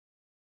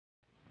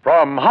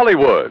From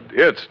Hollywood,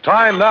 it's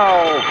time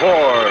now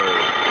for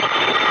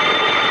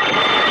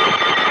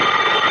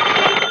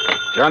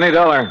Johnny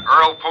Dollar.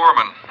 Earl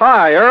Poorman.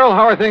 Hi, Earl.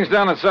 How are things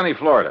down in sunny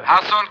Florida?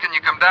 How soon can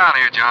you come down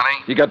here, Johnny?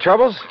 You got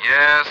troubles?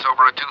 Yes,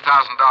 over a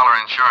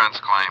 $2,000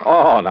 insurance claim.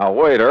 Oh, now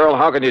wait, Earl.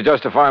 How can you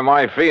justify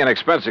my fee and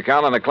expense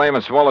account on a claim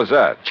as small as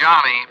that?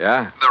 Johnny.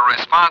 Yeah? The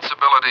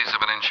responsibilities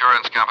of an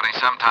insurance company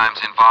sometimes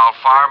involve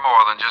far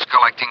more than just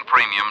collecting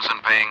premiums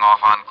and paying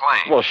off on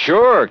claims. Well,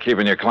 sure.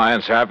 Keeping your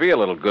clients happy, a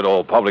little good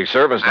old public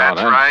service now and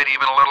That's then. right.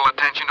 Even a little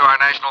attention to our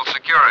national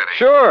security.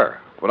 Sure.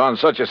 But on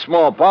such a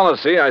small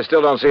policy, I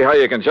still don't see how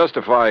you can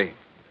justify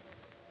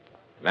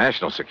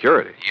national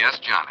security. Yes,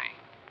 Johnny.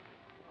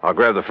 I'll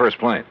grab the first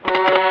plane.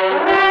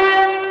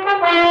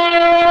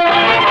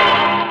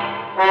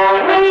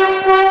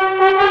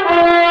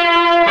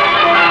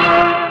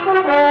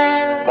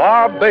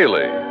 Bob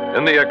Bailey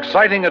in the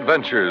exciting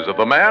adventures of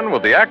the man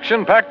with the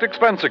action-packed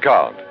expense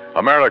account.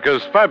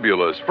 America's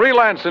fabulous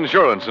freelance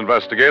insurance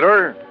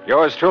investigator.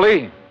 Yours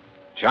truly,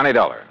 Johnny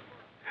Dollar.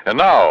 And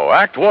now,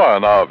 Act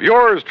One of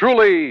yours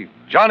truly,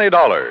 Johnny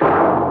Dollar.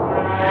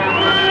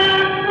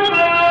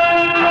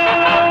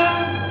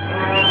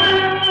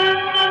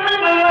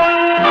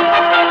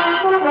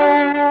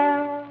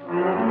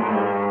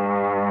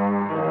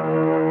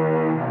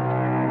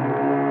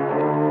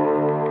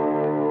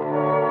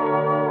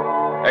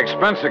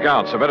 Expense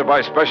account submitted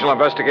by Special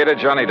Investigator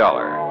Johnny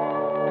Dollar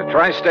to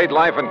Tri-State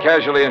Life and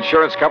Casualty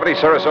Insurance Company,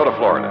 Sarasota,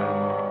 Florida.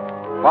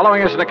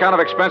 Following is an account of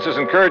expenses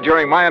incurred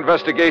during my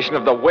investigation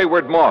of the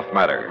Wayward Moth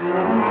matter.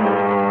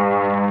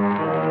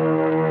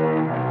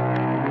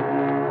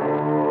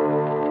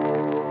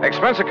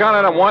 Expense account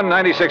item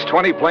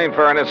 19620, plane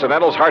fare and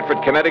incidentals,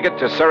 Hartford, Connecticut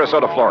to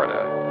Sarasota,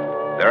 Florida.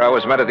 There I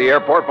was met at the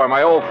airport by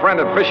my old friend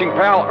and fishing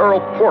pal, Earl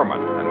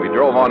Poorman, and we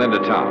drove on into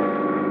town.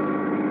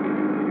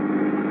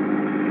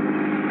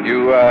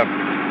 You,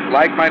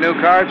 like my new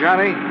car,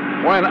 Johnny?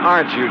 When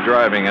aren't you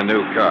driving a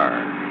new car?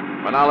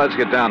 Well, now let's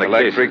get down to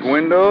Electric cases.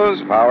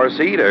 windows, power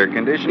seat, air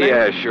conditioning?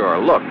 Yeah, sure.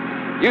 Look,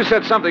 you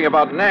said something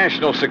about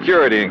national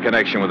security in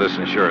connection with this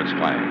insurance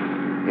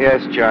claim.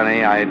 Yes,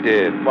 Johnny, I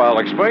did. Well,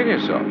 explain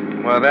yourself.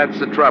 Well, that's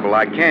the trouble.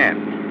 I can't.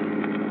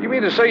 You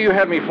mean to say you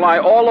had me fly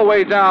all the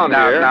way down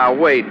here? Now,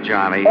 wait,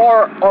 Johnny.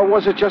 Or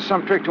was it just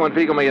some trick to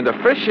inveigle me into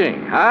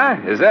fishing, huh?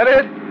 Is that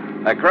it?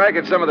 A crack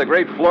at some of the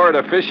great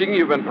Florida fishing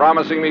you've been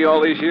promising me all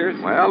these years?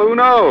 Well, who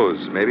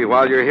knows? Maybe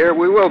while you're here,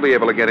 we will be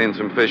able to get in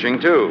some fishing,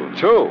 too.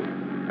 Two?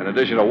 In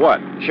addition to what?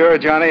 Sure,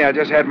 Johnny. I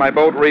just had my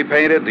boat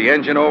repainted, the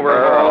engine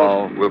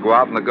overhauled. We'll go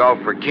out in the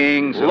Gulf for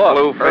kings and Look,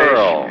 bluefish.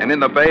 Earl. And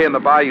in the bay and the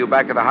bayou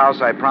back of the house,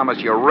 I promise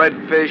you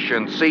redfish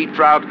and sea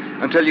trout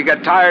until you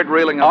get tired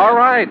reeling them All in.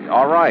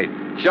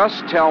 right.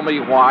 Just tell me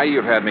why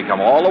you've had me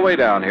come all the way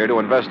down here to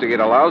investigate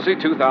a lousy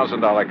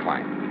 $2,000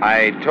 claim.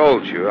 I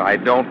told you, I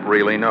don't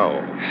really know.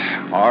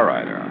 All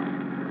right,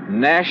 Earl.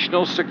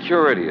 National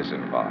security is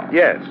involved.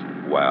 Yes.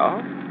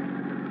 Well?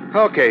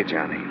 Okay,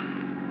 Johnny.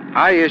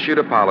 I issued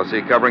a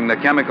policy covering the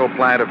chemical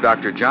plant of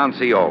Dr. John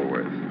C.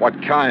 Allworth.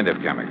 What kind of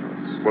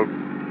chemicals? Well,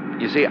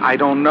 you see, I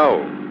don't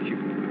know.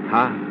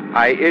 Huh?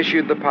 I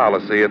issued the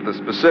policy at the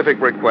specific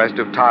request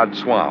of Todd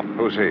Swamp.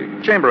 Who's he?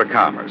 Chamber of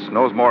Commerce.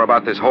 Knows more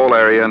about this whole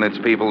area and its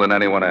people than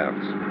anyone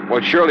else.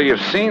 Well, surely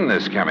you've seen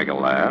this chemical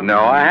lab.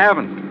 No, I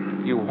haven't.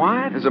 You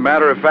what? As a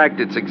matter of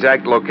fact, its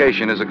exact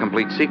location is a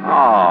complete secret.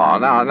 Oh,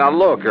 now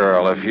look,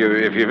 Earl, if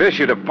you've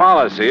issued a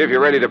policy, if you're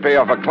ready to pay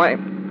off a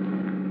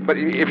claim. But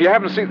if you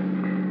haven't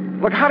seen...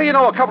 Look, how do you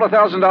know a couple of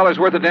 $1,000s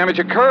worth of damage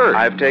occurred?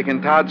 I've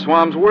taken Todd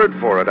Swamp's word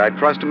for it. I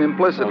trust him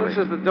implicitly. Well, this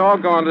is the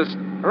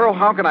doggone... Earl,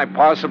 how can I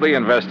possibly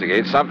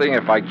investigate something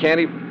if I can't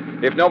even...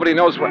 If nobody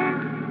knows what...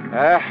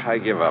 I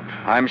give up.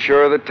 I'm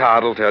sure that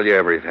Todd will tell you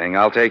everything.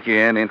 I'll take you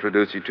in,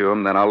 introduce you to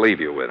him, then I'll leave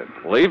you with him.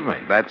 Leave me?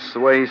 That's the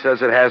way he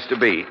says it has to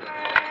be.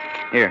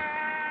 Here,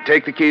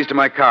 take the keys to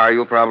my car.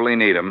 You'll probably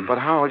need them. But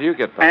how will you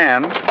get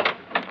back?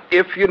 And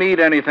if you need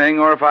anything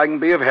or if I can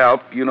be of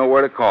help, you know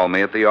where to call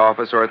me, at the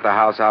office or at the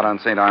house out on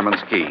St.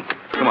 Armand's Key.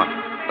 Come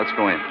on, let's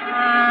go in.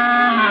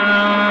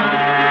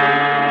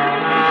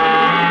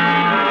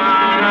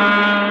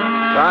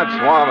 Todd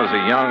Swam is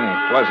a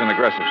young, pleasant,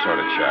 aggressive sort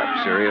of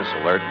chap. Serious,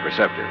 alert,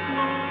 perceptive.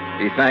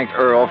 He thanked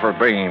Earl for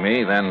bringing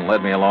me, then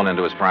led me alone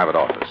into his private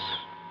office.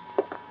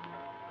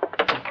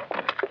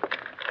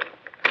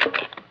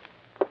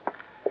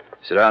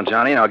 Sit down,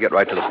 Johnny, and I'll get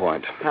right to the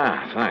point.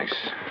 Thanks.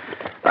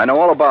 I know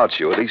all about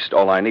you, at least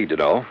all I need to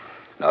know.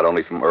 Not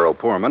only from Earl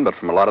Poorman, but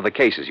from a lot of the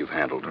cases you've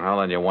handled. Well,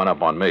 then you went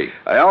up on me.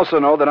 I also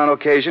know that on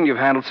occasion you've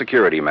handled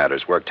security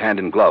matters, worked hand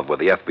in glove with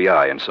the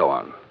FBI and so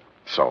on.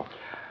 So?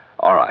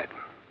 All right.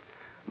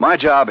 My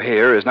job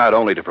here is not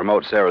only to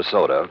promote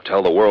Sarasota,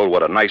 tell the world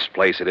what a nice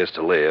place it is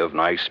to live,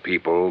 nice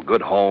people,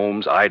 good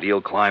homes,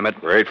 ideal climate.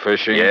 Great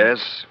fishing.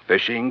 Yes,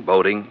 fishing,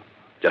 boating,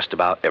 just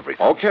about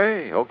everything.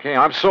 Okay,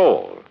 I'm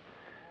sold.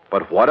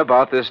 But what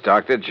about this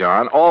Dr.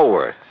 John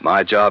Allworth?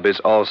 My job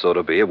is also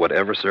to be of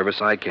whatever service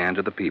I can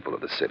to the people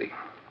of the city.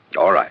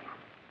 All right.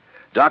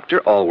 Dr.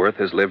 Allworth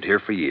has lived here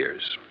for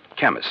years.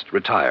 Chemist,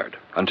 retired.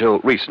 Until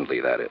recently,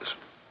 that is.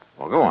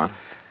 Well, go on.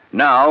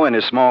 Now, in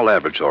his small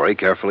laboratory,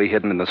 carefully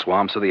hidden in the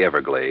swamps of the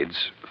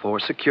Everglades, for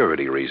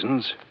security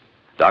reasons,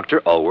 Dr.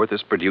 Ulworth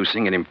is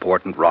producing an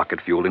important rocket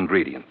fuel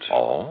ingredient.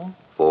 Oh?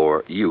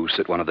 For use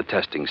at one of the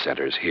testing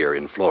centers here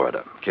in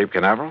Florida. Cape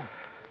Canaveral?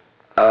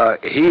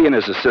 He and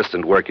his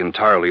assistant work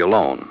entirely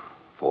alone,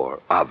 for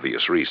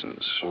obvious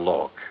reasons.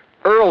 Look,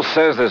 Earl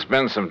says there's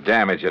been some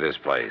damage at his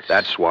place.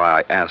 That's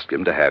why I asked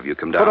him to have you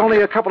come down. But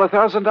only a couple of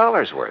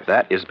 $1,000 worth.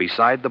 That is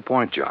beside the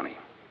point, Johnny.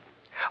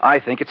 I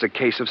think it's a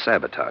case of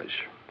sabotage.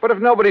 But if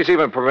nobody's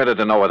even permitted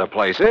to know where the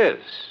place is.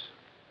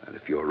 And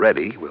if you're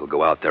ready, we'll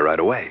go out there right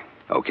away.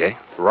 Okay?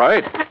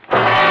 Right.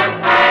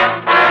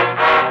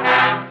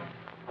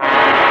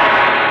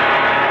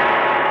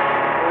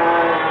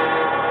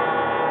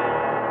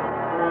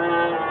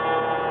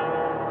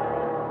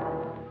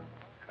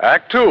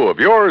 Act Two of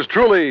yours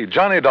truly,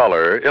 Johnny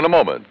Dollar, in a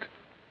moment.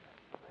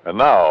 And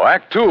now,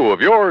 Act Two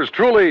of yours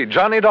truly,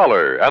 Johnny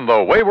Dollar and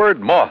the Wayward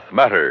Moth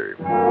Matter.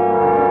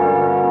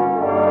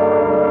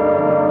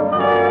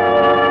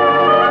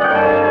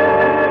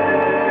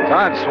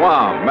 Todd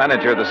Swam,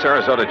 manager of the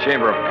Sarasota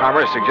Chamber of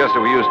Commerce, suggested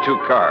we use 2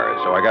 cars,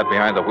 so I got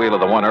behind the wheel of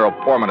the one Earl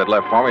Poorman had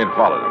left for me and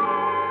followed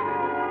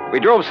him. We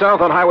drove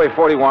south on Highway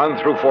 41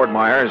 through Fort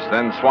Myers,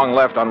 then swung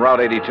left on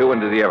Route 82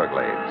 into the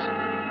Everglades,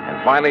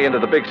 and finally into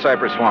the Big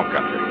Cypress Swamp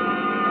Country.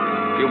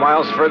 A few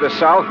miles further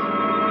south,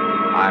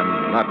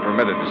 I'm not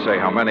permitted to say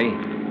how many,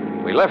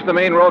 we left the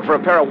main road for a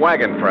pair of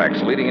wagon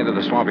tracks leading into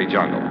the swampy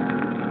jungle.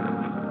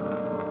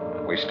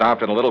 We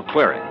stopped in a little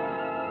clearing.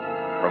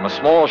 From a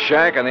small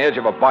shack on the edge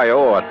of a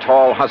bayou, a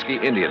tall, husky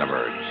Indian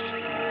emerged.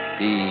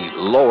 He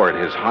lowered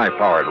his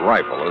high-powered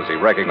rifle as he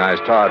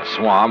recognized Todd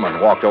Swam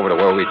and walked over to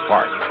where we'd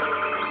parked.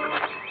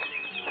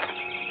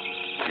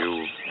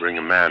 You bring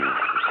a man,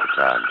 Mr.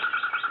 Todd.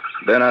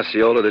 Ben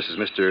Osceola, this is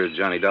Mr.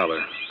 Johnny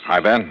Dollar. Hi,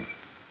 Ben.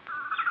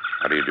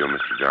 How do you do,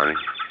 Mr. Johnny?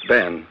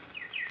 Ben,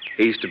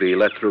 he's to be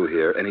let through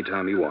here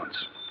anytime he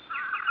wants.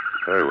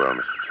 Very well,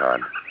 Mr. Todd.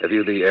 Have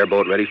you the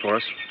airboat ready for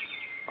us?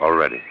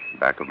 Already.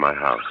 Back of my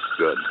house.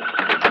 Good.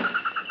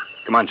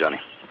 Come on, Johnny.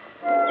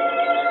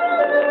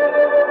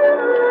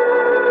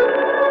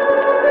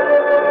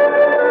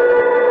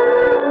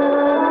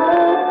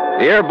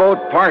 The airboat,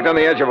 parked on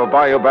the edge of a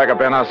bayou back of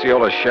Ben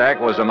Osceola's shack,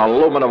 was an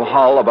aluminum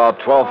hull about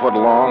 12 foot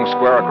long,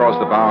 square across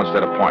the bow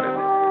instead of pointed.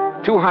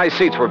 2 high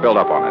seats were built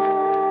up on it.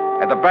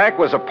 At the back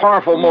was a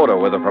powerful motor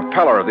with a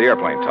propeller of the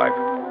airplane type.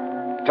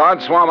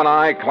 Todd Swam and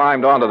I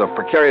climbed onto the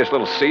precarious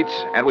little seats,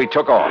 and we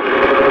took off.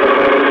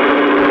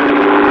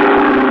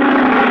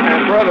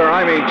 And brother,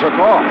 I mean took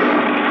off.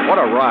 What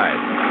a ride.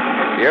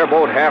 The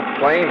airboat half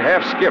planed,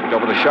 half skipped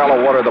over the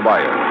shallow water of the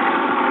bayou.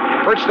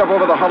 Perched up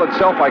over the hull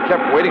itself, I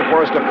kept waiting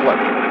for us to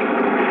flip.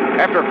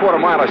 After a quarter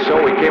mile or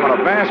so, we came on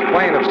a vast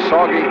plain of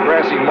soggy,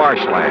 grassy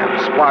marshland,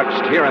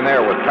 splotched here and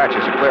there with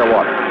patches of clear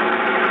water.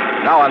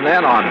 Now and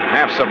then, on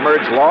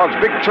half-submerged logs,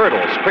 big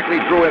turtles quickly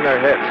drew in their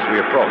heads as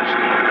we approached.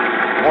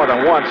 More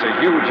than once, a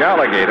huge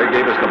alligator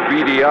gave us the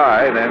beady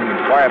eye, then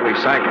quietly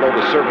sank below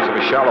the surface of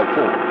a shallow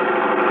pool.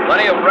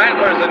 Plenty of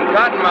rattlers and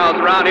cottonmouths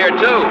around here,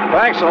 too.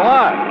 Thanks a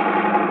lot.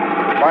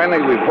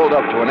 Finally, we pulled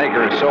up to an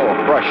acre or so of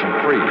brush and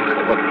trees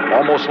that looked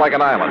almost like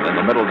an island in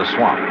the middle of the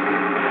swamp.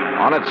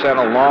 On it sat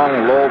a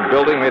long, low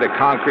building made of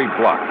concrete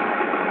block.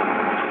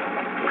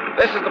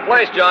 This is the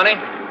place, Johnny.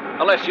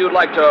 Unless you'd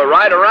like to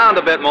ride around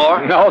a bit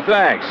more. No,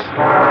 thanks.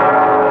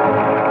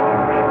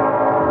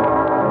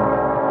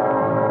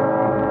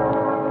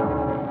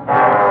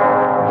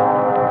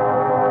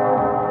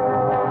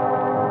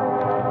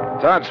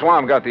 Todd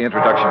Swam got the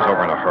introductions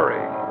over in a hurry.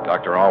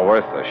 Dr.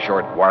 Allworth, a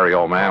short, wiry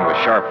old man with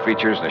sharp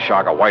features and a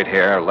shock of white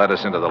hair, led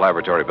us into the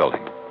laboratory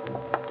building.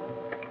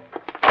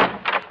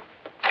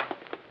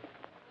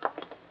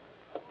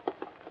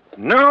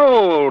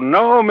 No,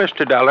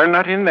 Mr. Dollar,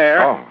 not in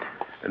there. Oh.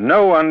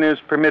 No one is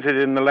permitted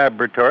in the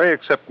laboratory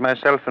except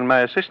myself and my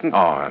assistant. Oh,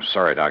 I'm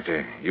sorry,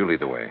 Doctor. You lead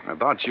the way.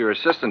 About your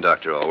assistant,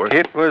 Dr. Ulworth.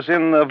 It was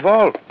in the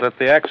vault that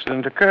the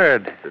accident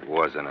occurred. It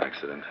was an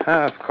accident.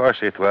 Of course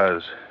it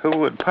was. Who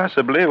would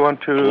possibly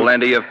want to...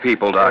 Plenty of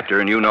people, Doctor,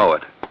 and you know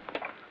it.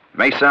 It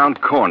may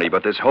sound corny,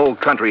 but this whole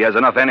country has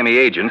enough enemy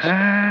agents.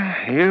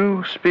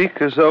 You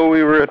speak as though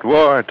we were at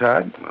war,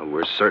 Todd. Well,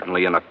 we're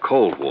certainly in a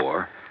Cold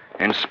War.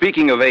 And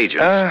speaking of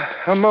agents...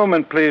 A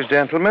moment, please,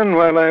 gentlemen,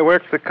 while I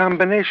work the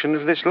combination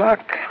of this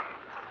lock.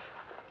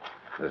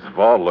 This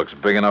vault looks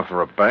big enough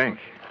for a bank.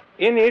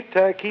 In it,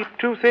 I keep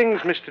 2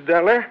 things, Mr.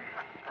 Dollar.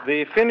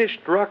 The finished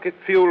rocket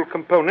fuel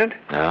component.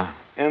 Yeah?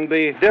 And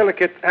the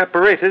delicate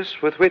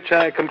apparatus with which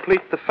I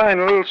complete the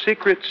final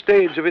secret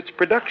stage of its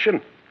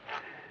production.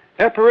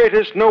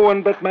 Apparatus no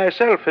one but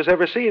myself has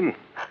ever seen.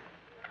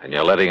 And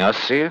you're letting us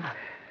see it?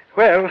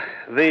 Well,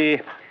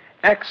 the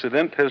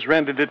accident has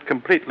rendered it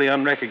completely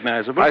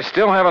unrecognizable. I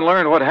still haven't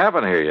learned what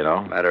happened here, you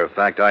know. Matter of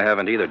fact, I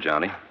haven't either,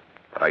 Johnny.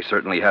 But I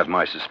certainly have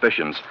my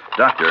suspicions.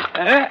 Doctor.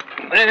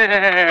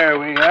 There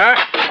we are.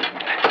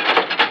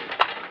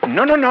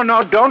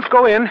 No, don't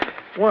go in.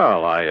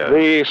 Well,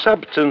 The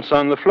substance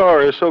on the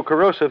floor is so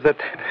corrosive that,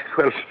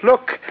 well,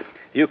 look.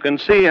 You can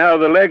see how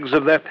the legs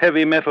of that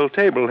heavy metal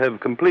table have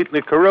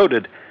completely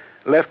corroded.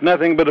 left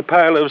nothing but a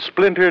pile of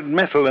splintered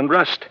metal and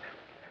rust.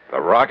 The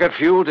rocket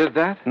fuel did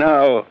that?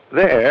 Now,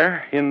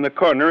 there, in the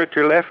corner at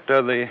your left,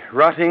 are the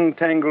rotting,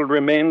 tangled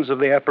remains of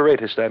the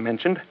apparatus I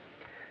mentioned.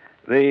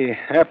 The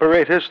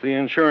apparatus the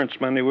insurance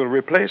money will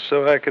replace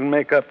so I can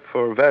make up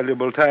for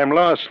valuable time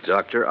lost.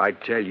 Doctor, I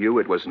tell you,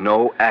 it was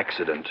no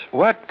accident.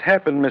 What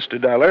happened, Mr.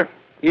 Dollar,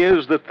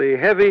 is that the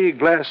heavy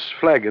glass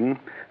flagon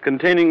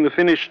containing the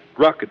finished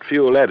rocket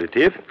fuel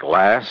additive,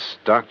 Glass,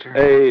 Doctor?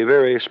 a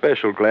very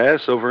special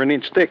glass over an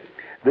inch thick,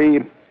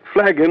 the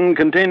flagon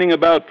containing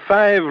about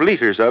 5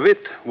 liters of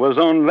it was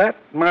on that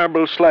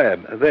marble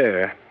slab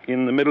there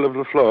in the middle of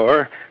the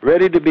floor,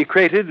 ready to be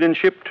crated and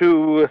shipped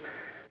to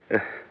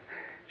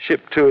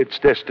its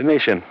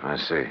destination. I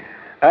see.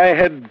 I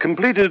had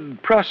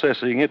completed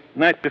processing it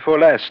night before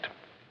last.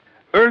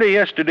 Early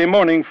yesterday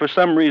morning, for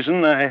some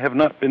reason I have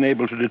not been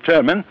able to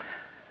determine,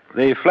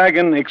 the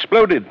flagon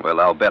exploded. Well,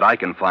 I'll bet I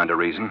can find a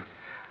reason.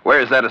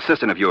 Where's that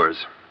assistant of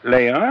yours?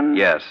 Leon?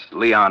 Yes,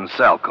 Leon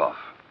Salkoff.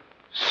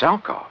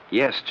 Salkoff?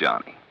 Yes,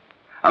 Johnny.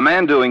 A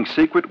man doing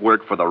secret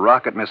work for the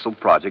rocket missile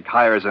project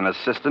hires an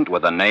assistant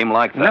with a name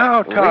like that.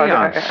 Now, Todd,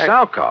 Leon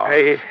Salkoff.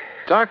 I-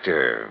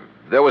 Doctor,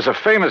 there was a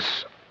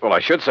famous, well, I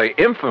should say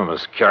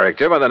infamous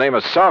character by the name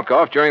of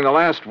Salkoff during the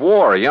last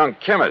war, a young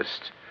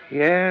chemist,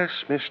 Yes,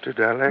 Mr.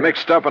 Dollar.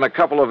 mixed up in a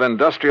couple of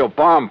industrial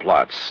bomb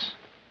plots.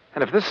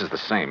 And if this is the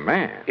same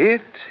man...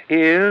 It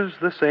is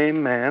the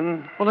same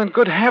man. Well, then,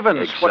 good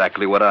heavens.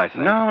 Exactly what I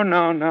think. No.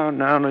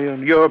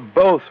 You're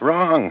both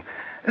wrong.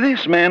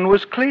 This man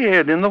was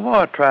cleared in the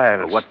war trials.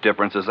 Well, what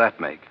difference does that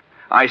make?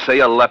 I say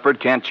a leopard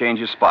can't change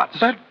his spots.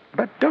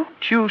 But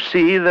don't you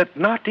see that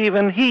not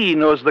even he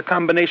knows the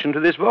combination to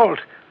this vault?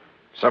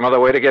 Some other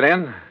way to get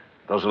in?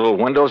 Those little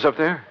windows up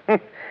there?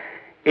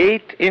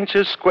 8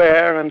 inches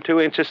square and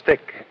 2 inches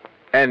thick.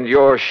 And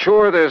you're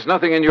sure there's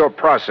nothing in your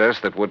process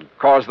that would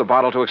cause the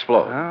bottle to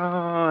explode?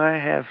 Oh, I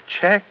have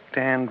checked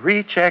and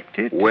rechecked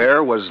it.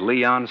 Where was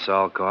Leon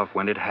Salkoff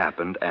when it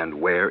happened,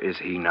 and where is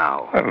he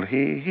now? Well,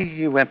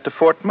 he went to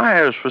Fort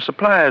Myers for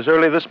supplies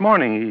early this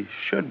morning. He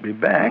should be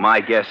back.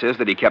 My guess is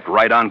that he kept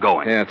right on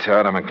going. Yeah,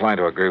 Todd, I'm inclined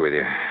to agree with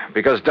you.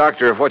 Because,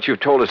 Doctor, if what you've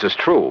told us is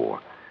true,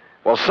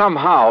 well,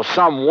 somehow,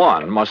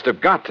 someone must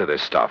have got to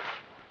this stuff.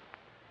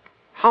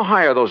 How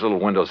high are those little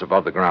windows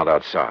above the ground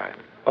outside?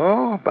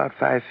 Oh, about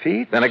 5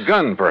 feet. Then a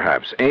gun,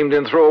 perhaps, aimed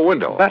in through a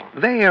window. But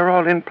they are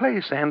all in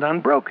place and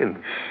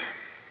unbroken.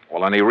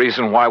 Well, any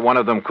reason why one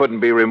of them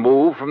couldn't be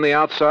removed from the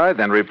outside,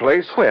 then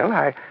replaced? Well,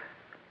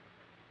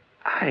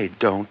 I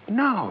don't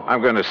know.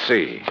 I'm going to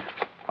see.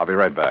 I'll be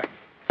right back.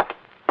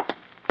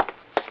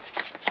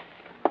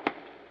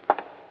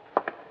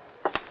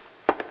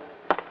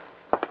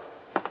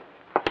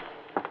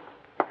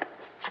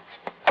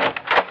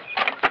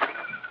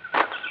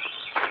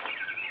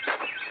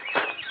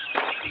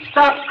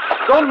 Stop!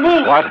 Don't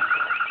move! What?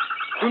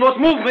 Do not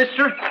move,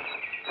 mister.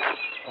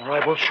 Or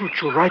I will shoot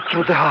you right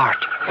through the heart.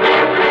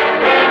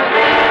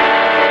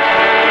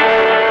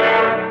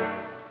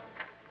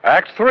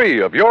 Act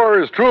 3 of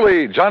yours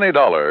truly, Johnny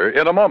Dollar,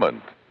 in a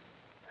moment.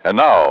 And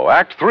now,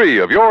 Act 3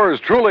 of yours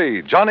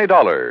truly, Johnny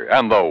Dollar,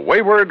 and the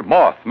Wayward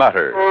Moth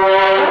Matter.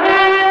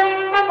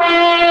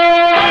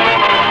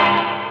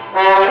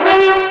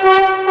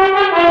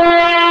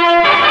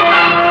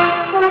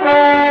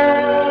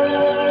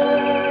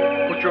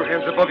 Put your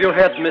hands above your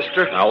head,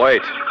 mister. Now,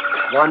 wait.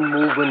 One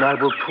move and I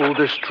will pull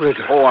this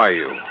trigger. Who are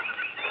you?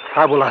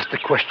 I will ask the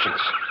questions.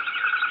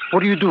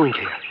 What are you doing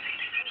here?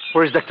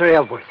 Where is Dr.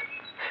 Elworth?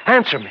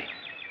 Answer me.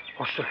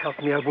 Or so help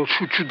me, I will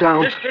shoot you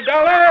down. Mr.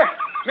 Dollar!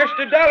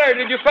 Mr. Dollar,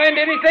 did you find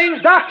anything?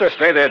 Doctor!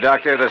 Stay there,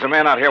 Doctor. There's a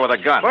man out here with a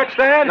gun. What's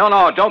that?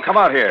 No, don't come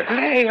out here.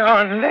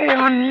 Leon,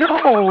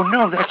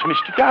 no, that's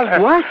Mr. Dollar.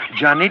 What?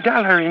 Johnny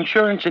Dollar,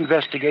 insurance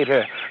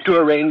investigator, to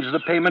arrange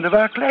the payment of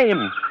our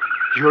claim.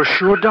 You're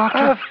sure, Doctor?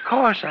 Of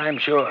course I'm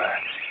sure.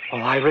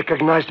 Well, I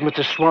recognized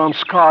Mr.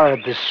 Swan's car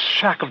at the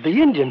shack of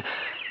the Indian.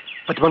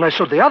 But when I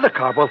saw the other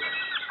car, well,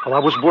 I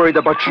was worried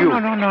about you.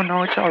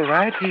 No, it's all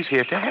right. He's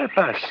here to help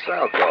us.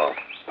 Salkoff.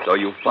 So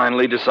you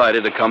finally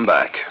decided to come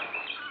back.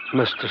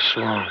 Mr.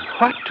 Swan.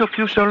 What took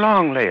you so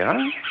long,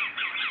 Leon?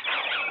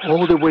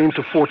 All the way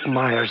into Fort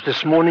Myers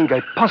this morning,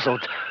 I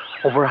puzzled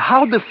over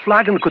how the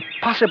flagon could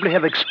possibly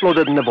have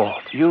exploded in the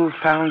vault. You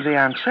found the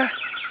answer?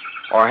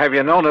 Or have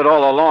you known it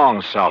all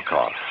along,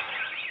 Salkoff?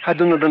 I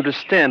do not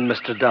understand,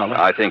 Mr. Dollar.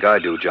 I think I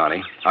do,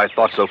 Johnny. I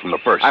thought so from the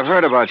first. I've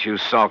heard about you,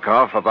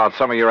 Salkoff, about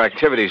some of your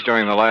activities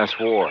during the last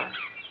war.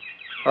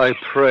 I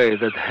pray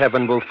that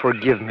heaven will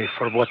forgive me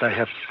for what I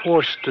have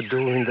forced to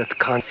do in that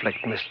conflict,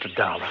 Mr.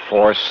 Dollar.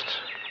 Forced?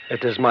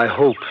 It is my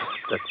hope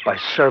that by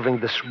serving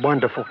this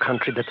wonderful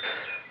country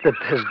that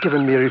has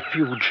given me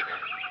refuge,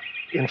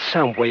 in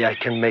some way I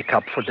can make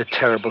up for the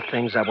terrible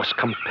things I was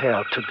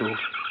compelled to do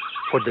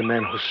for the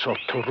men who sought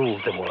to rule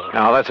the world.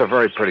 Now, that's a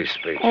very pretty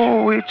speech.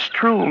 Oh, it's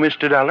true,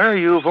 Mr. Dollar.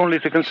 You've only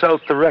to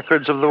consult the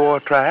records of the war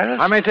trials.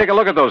 I may take a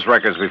look at those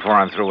records before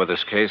I'm through with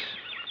this case.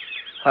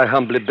 I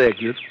humbly beg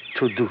you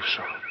to do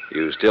so.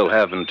 You still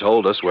haven't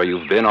told us where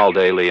you've been all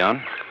day,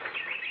 Leon.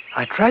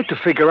 I tried to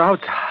figure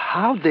out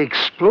how the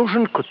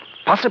explosion could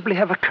possibly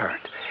have occurred.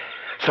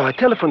 So I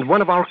telephoned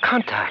one of our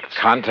contacts.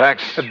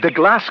 Contacts? The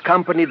glass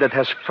company that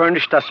has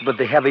furnished us with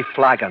the heavy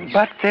flagons.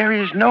 But there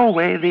is no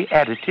way the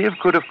additive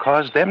could have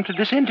caused them to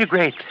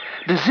disintegrate.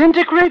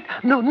 Disintegrate?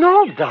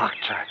 No,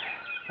 Doctor.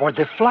 Where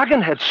the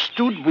flagon had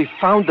stood, we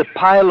found a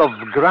pile of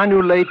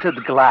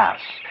granulated glass.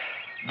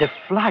 The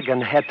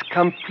flagon had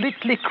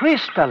completely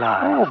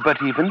crystallized. Oh,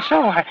 but even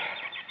so,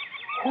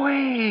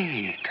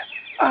 Wait.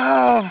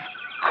 Of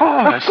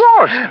course. Of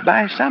course.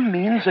 By some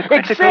means, a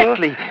critical...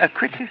 Exactly. A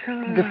critical...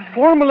 The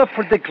formula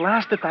for the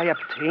glass that I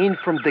obtained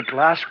from the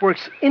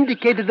glassworks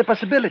indicated the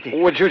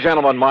possibility. Would you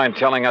gentlemen mind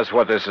telling us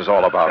what this is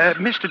all about?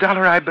 Mr.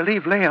 Dollar, I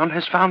believe Leon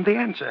has found the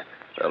answer.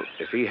 Well,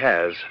 if he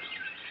has,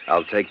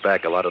 I'll take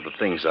back a lot of the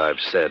things I've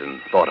said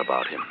and thought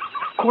about him.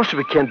 Of course,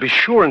 we can't be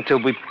sure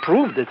until we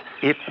proved it.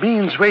 It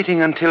means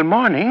waiting until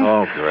morning.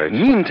 Oh, great.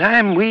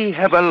 Meantime, we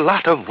have a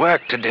lot of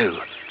work to do.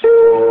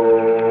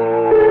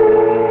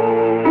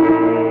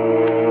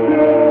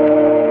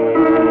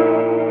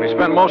 We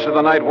spent most of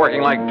the night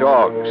working like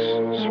dogs,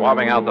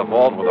 swabbing out the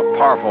vault with a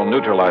powerful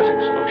neutralizing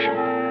solution.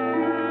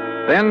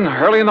 Then,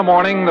 early in the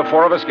morning, the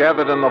four of us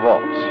gathered in the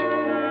vault.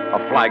 A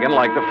flagon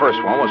like the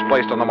first one was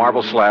placed on the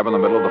marble slab in the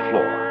middle of the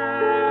floor.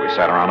 We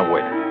sat around and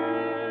waited.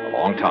 A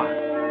long time.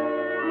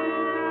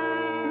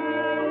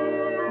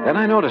 Then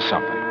I noticed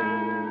something.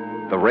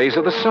 The rays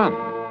of the sun,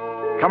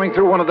 coming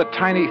through one of the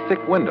tiny,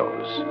 thick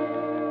windows.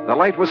 The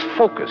light was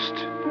focused,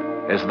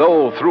 as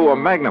though through a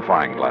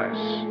magnifying glass.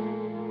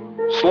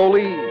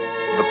 Slowly,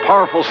 the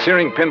powerful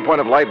searing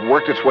pinpoint of light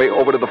worked its way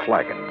over to the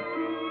flagon.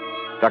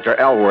 Dr.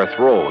 Alworth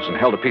rose and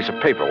held a piece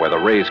of paper where the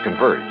rays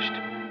converged.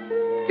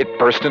 It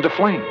burst into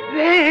flame.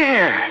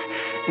 There!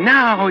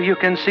 Now you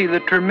can see the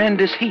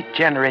tremendous heat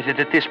generated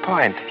at this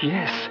point.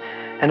 Yes,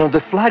 and on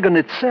the flagon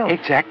itself.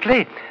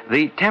 Exactly.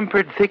 The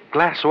tempered thick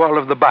glass wall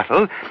of the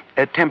bottle,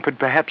 tempered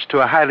perhaps to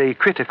a highly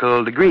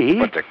critical degree.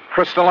 But to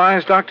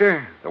crystallize,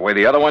 Doctor, the way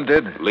the other one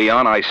did?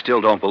 Leon, I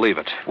still don't believe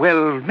it.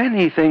 Well,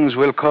 many things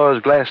will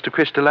cause glass to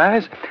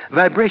crystallize.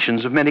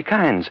 Vibrations of many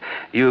kinds.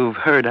 You've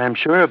heard, I'm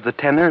sure, of the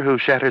tenor who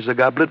shatters a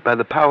goblet by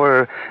the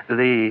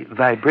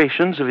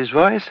vibrations of his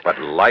voice. But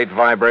light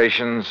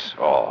vibrations?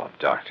 Oh,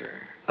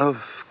 Doctor. Of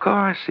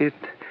course, it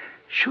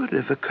should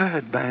have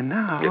occurred by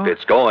now. If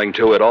it's going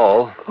to at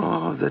all.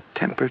 Oh, the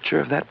temperature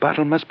of that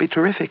bottle must be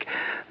terrific.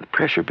 The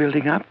pressure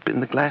building up in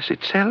the glass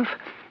itself.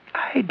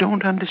 I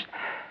don't understand.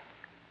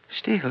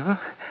 Still,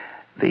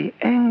 the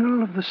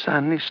angle of the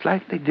sun is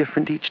slightly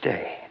different each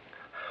day.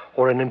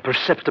 Or an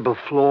imperceptible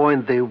flaw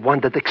in the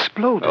one that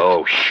exploded.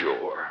 Oh,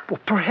 sure. Well,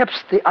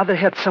 perhaps the other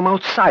had some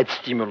outside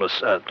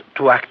stimulus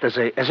to act as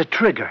a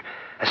trigger.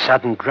 A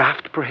sudden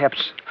draft,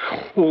 perhaps.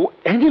 Oh,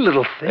 any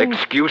little thing.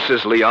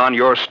 Excuses, Leon.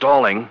 You're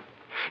stalling.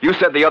 You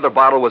said the other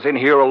bottle was in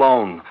here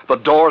alone. The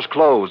door's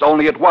closed,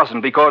 only it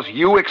wasn't because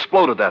you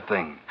exploded that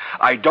thing.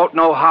 I don't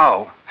know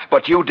how,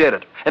 but you did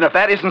it. And if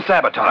that isn't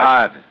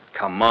sabotage...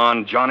 Come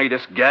on, Johnny.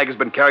 This gag has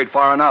been carried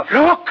far enough.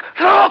 Look!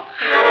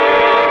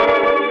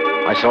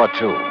 I saw it,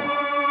 too.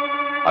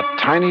 A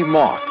tiny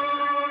moth,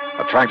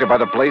 attracted by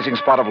the blazing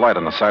spot of light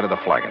on the side of the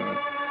flagon,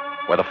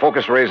 where the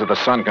focused rays of the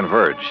sun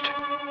converged.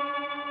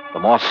 The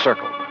moth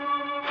circled,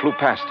 flew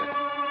past it,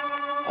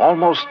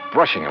 almost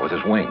brushing it with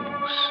his wings.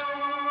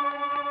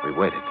 We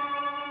waited.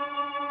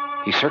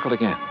 He circled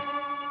again.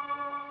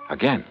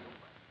 Again.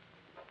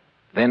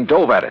 Then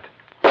dove at it.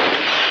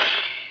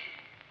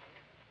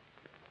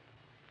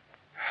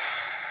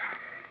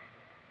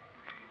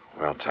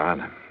 Well,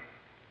 Todd.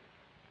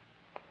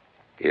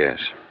 Yes.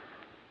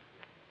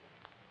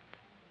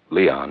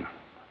 Leon,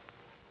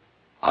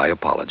 I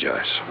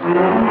apologize.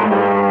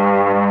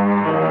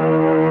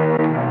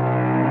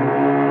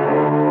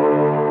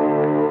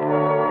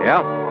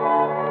 Yeah.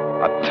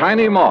 A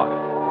tiny moth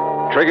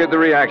triggered the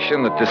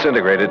reaction that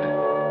disintegrated,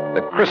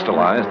 that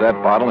crystallized that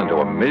bottle into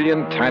a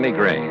million tiny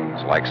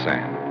grains like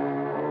sand.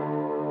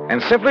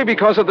 And simply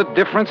because of the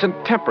difference in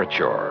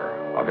temperature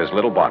of his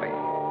little body.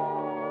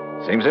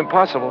 Seems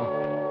impossible,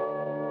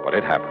 but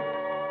it happened.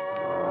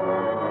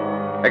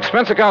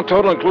 Expense account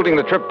total, including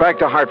the trip back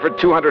to Hartford,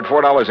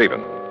 $204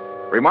 even.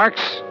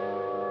 Remarks?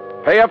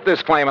 Pay up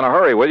this claim in a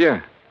hurry, will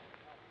you?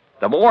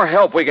 The more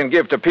help we can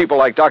give to people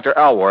like Dr.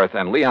 Alworth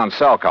and Leon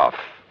Salkoff,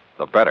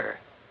 the better.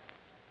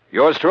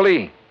 Yours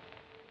truly,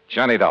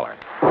 Johnny Dollar.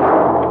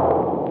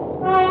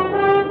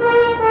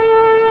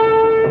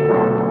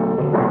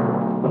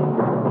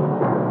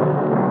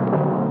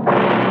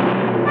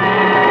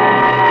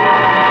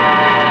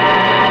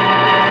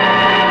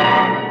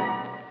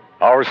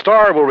 Our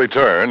star will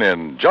return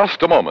in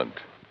just a moment.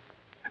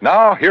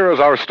 Now, here is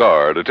our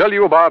star to tell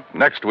you about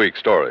next week's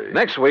story.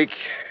 Next week,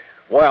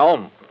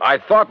 well, I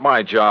thought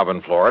my job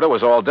in Florida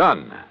was all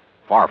done.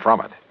 Far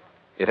from it.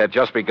 It had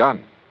just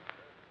begun.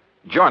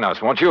 Join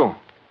us, won't you?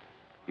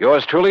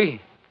 Yours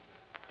truly,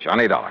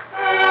 Johnny Dollar.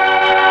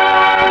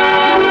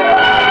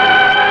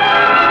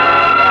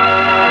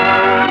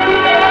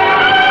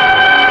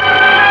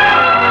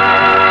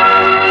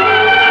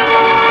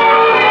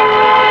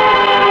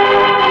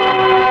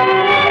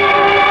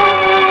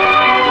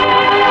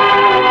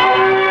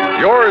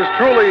 Yours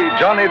truly,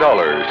 Johnny Dollar.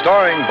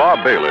 starring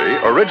Bob Bailey,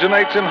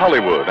 originates in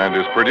Hollywood and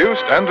is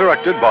produced and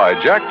directed by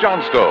Jack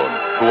Johnstone,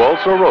 who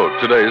also wrote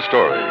today's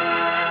story.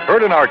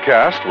 Heard in our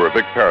cast were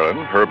Vic Perrin,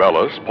 Herb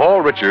Ellis,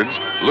 Paul Richards,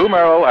 Lou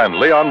Merrill, and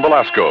Leon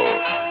Velasco.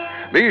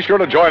 Be sure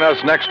to join us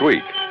next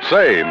week,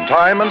 same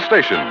time and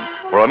station,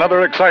 for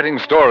another exciting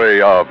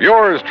story of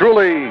yours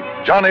truly,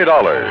 Johnny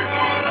Dollar.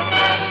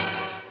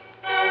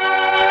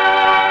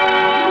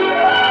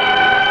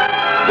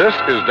 This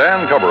is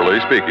Dan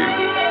Cubberly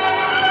speaking.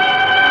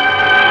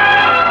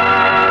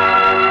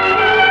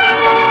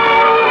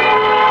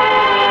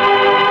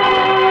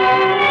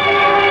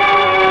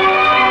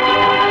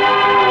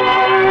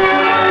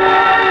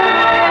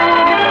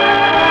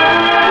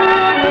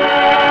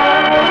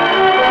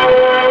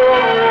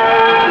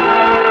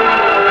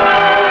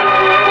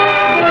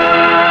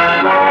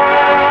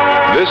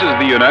 This is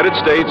the United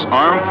States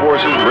Armed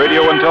Forces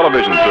Radio and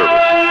Television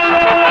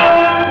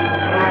Service.